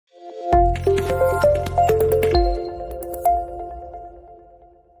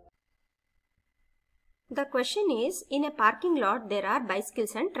question is, in a parking lot there are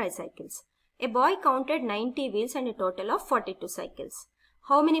bicycles and tricycles. A boy counted 90 wheels and a total of 42 cycles.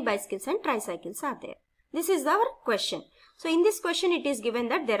 How many bicycles and tricycles are there? This is our question. So in this question it is given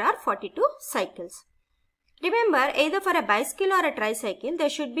that there are 42 cycles. Remember, either for a bicycle or a tricycle there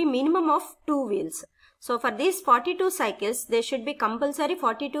should be minimum of 2 wheels. So for these 42 cycles there should be compulsory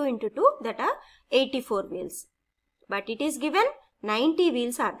 42 into 2, that are 84 wheels. But it is given 90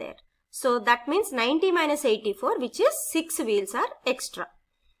 wheels are there. So that means 90 minus 84, which is 6 wheels are extra.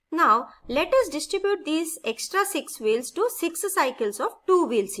 Now let us distribute these extra 6 wheels to 6 cycles of 2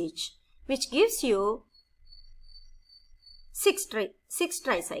 wheels each, which gives you 6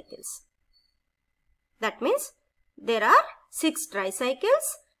 tricycles. That means there are 6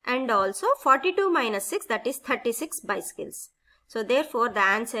 tricycles and also 42 minus 6, that is 36 bicycles. So therefore the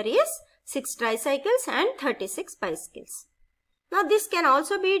answer is 6 tricycles and 36 bicycles. Now this can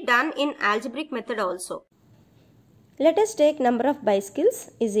also be done in algebraic method also. Let us take number of bicycles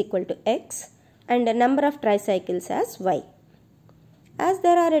is equal to x and the number of tricycles as y. As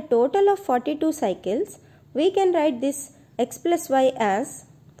there are a total of 42 cycles, we can write this x plus y as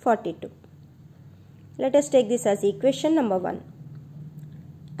 42. Let us take this as equation number 1.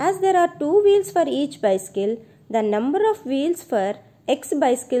 As there are 2 wheels for each bicycle, the number of wheels for x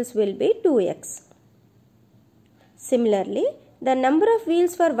bicycles will be 2x. Similarly, the number of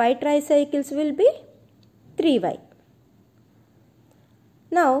wheels for y tricycles will be 3y.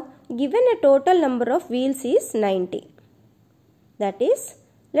 Now, given a total number of wheels is 90. That is,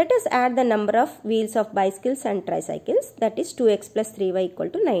 let us add the number of wheels of bicycles and tricycles, that is 2x plus 3y equal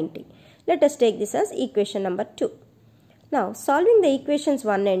to 90. Let us take this as equation number 2. Now, solving the equations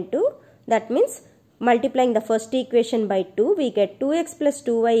 1 and 2, that means multiplying the first equation by 2, we get 2x plus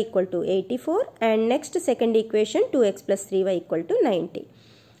 2y equal to 84, and next second equation 2x plus 3y equal to 90.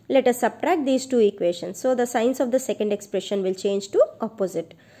 Let us subtract these two equations. So the signs of the second expression will change to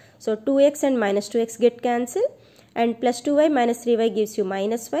opposite. So 2x and minus 2x get cancelled, and plus 2y minus 3y gives you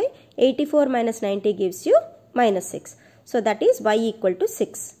minus y. 84 minus 90 gives you minus 6. So that is y equal to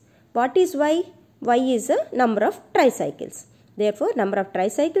 6. What is y? Y is a number of tricycles. Therefore number of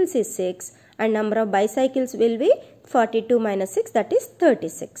tricycles is 6 and number of bicycles will be 42 minus 6, that is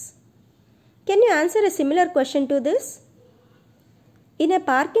 36. Can you answer a similar question to this? In a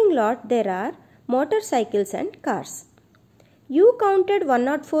parking lot, there are motorcycles and cars. You counted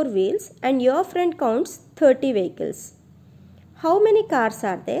 104 wheels and your friend counts 30 vehicles. How many cars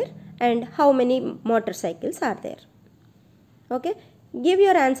are there and how many motorcycles are there? Okay, give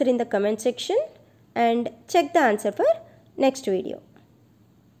your answer in the comment section and check the answer for next video.